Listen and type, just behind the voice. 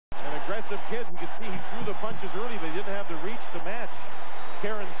aggressive kid. We could see he threw the punches early, but he didn't have the reach to match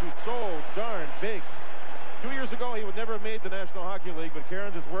Cairns, who's so darn big. 2 years ago, he would never have made the National Hockey League, but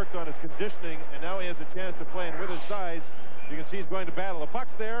Cairns has worked on his conditioning, and now he has a chance to play. And with his size, you can see he's going to battle. The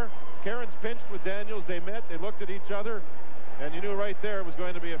puck's there. Cairns pinched with Daniels. They met. They looked at each other, and you knew right there it was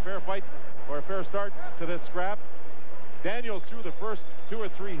going to be a fair fight or a fair start to this scrap. Daniels threw the first 2 or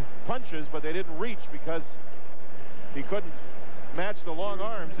 3 punches, but they didn't reach because he couldn't match the long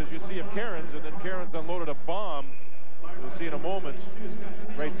arms, as you see of Cairns, and then Cairns unloaded a bomb. You'll see in a moment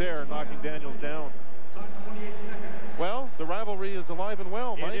right there, knocking Daniels down. Well, the rivalry is alive and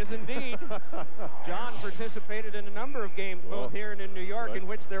well, Mike. It is indeed. John participated in a number of games, both here and in New York, in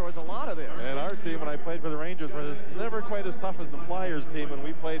which there was a lot of this. And our team, when I played for the Rangers, was never quite as tough as the Flyers team when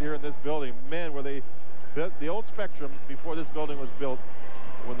we played here in this building. Man, were they the old Spectrum before this building was built.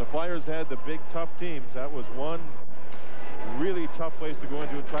 When the Flyers had the big, tough teams, that was one really tough place to go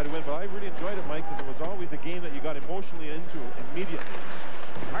into and try to win. But I really enjoyed it, Mike, because it was always a game that you got emotionally into immediately.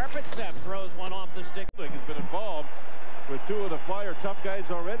 Harpetsep throws one off the stick. Has been involved with 2 of the Flyer tough guys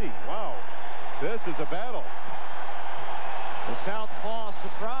already. Wow, this is a battle. The Southpaw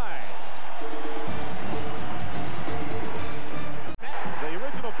surprise. The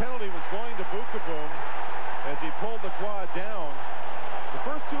original penalty was going to Beukeboom as he pulled Lacroix down. The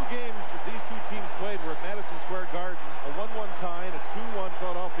first 2 games that these 2 teams played were at Madison Square Garden. A 1-1 tie and a 2-1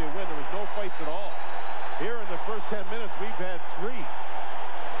 Philadelphia win. There was no fights at all. Here in the first 10 minutes, we've had 3.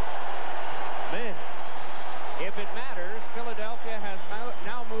 Man. If it matters, Philadelphia has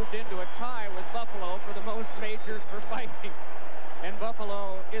now moved into a tie with Buffalo for the most majors for fighting. And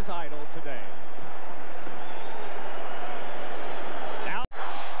Buffalo is idle today.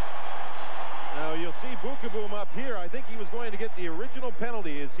 Now you'll see Beukeboom up here. I think he was going to get the original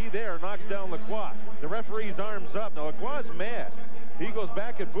penalty as he there knocks down Lacroix. The referee's arms up. Now Lacroix is mad. He goes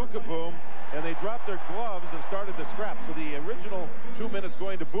back at Beukeboom, and they dropped their gloves and started the scrap. So the original 2 minutes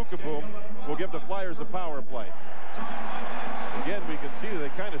going to Beukeboom will give the Flyers a power play. Again, we can see that they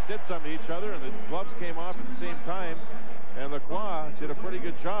kind of said something to each other, and the gloves came off at the same time. And Lacroix did a pretty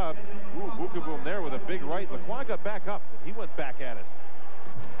good job. Ooh, Beukeboom there with a big right. Lacroix got back up. He went back at it.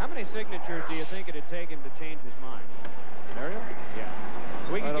 How many signatures do you think it had taken to change his mind? Mario? Yeah.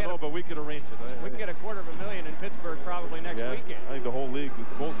 I don't know, but we could arrange it. We can get a $250,000 in Pittsburgh probably next weekend. I think the whole league,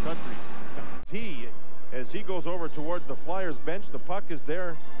 both countries. As he goes over towards the Flyers bench, the puck is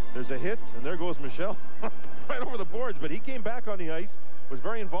there. There's a hit, and there goes Michel right over the boards. But he came back on the ice, was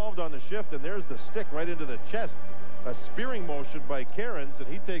very involved on the shift, and there's the stick right into the chest. A spearing motion by Cairns, and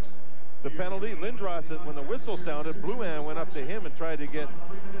he takes the penalty. Lindros, when the whistle sounded, Blouin went up to him and tried to get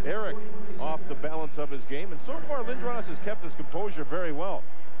Eric off the balance of his game. And so far, Lindros has kept his composure very well.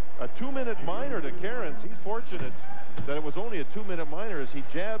 A 2-minute minor to Cairns. He's fortunate that it was only a 2-minute minor as he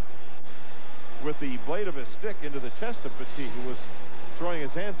jabbed with the blade of his stick into the chest of Petit, who was throwing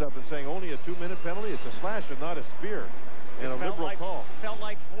his hands up and saying only a 2-minute penalty. It's a slash and not a spear. And a liberal call. Felt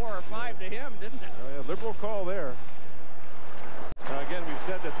like 4 or 5 to him, didn't it? Yeah, liberal call there. Now again, we've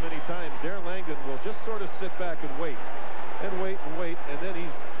said this many times. Darren Langdon will just sort of sit back and wait, and wait, and wait, and then he's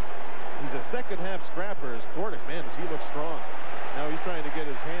a second-half scrapper as Kordic. Man, does he look strong. Now he's trying to get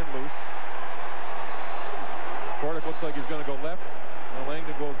his hand loose. Kordic looks like he's going to go left. Now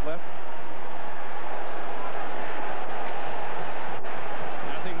Langdon goes left.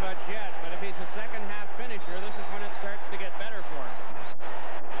 Nothing much yet, but if he's a second-half finisher, this is when it starts to get better for him.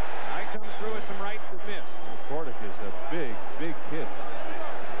 I comes through with some rights that miss. Kordic is a big, big kid.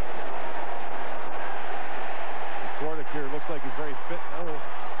 Kordic here looks like he's very fit now.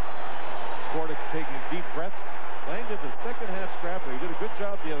 Kordic taking deep breaths. Langdon's a second-half scrapper. He did a good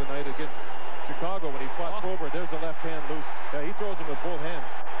job the other night against Chicago when he fought Cobra. There's the left hand loose. Yeah, he throws him with both hands.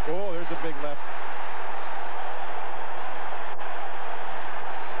 Oh, there's a big left.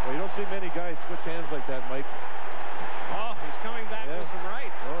 Well, you don't see many guys switch hands like that, Mike. Oh, he's coming back with some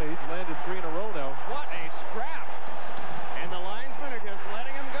rights. Oh, he's landed 3 in a row now. What a scrap. And the linesmen are just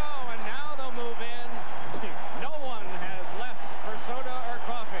letting him go, and now they'll move in. No one has left for soda or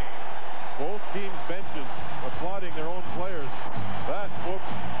coffee. Both teams' benches applauding their own players. That, folks,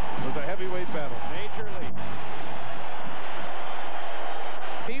 was a heavyweight battle. Major league.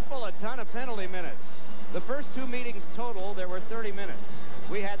 People, a ton of penalty minutes. The first 2 meetings total, there were 30 minutes.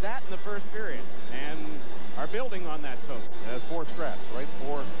 We had that in the first period, and are building on that total. That's 4 scraps, right?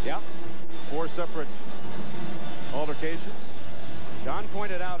 4 separate altercations. John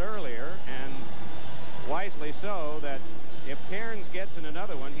pointed out earlier, and wisely so, that if Cairns gets in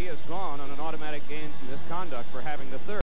another one, he is gone on an automatic gains misconduct for having the third.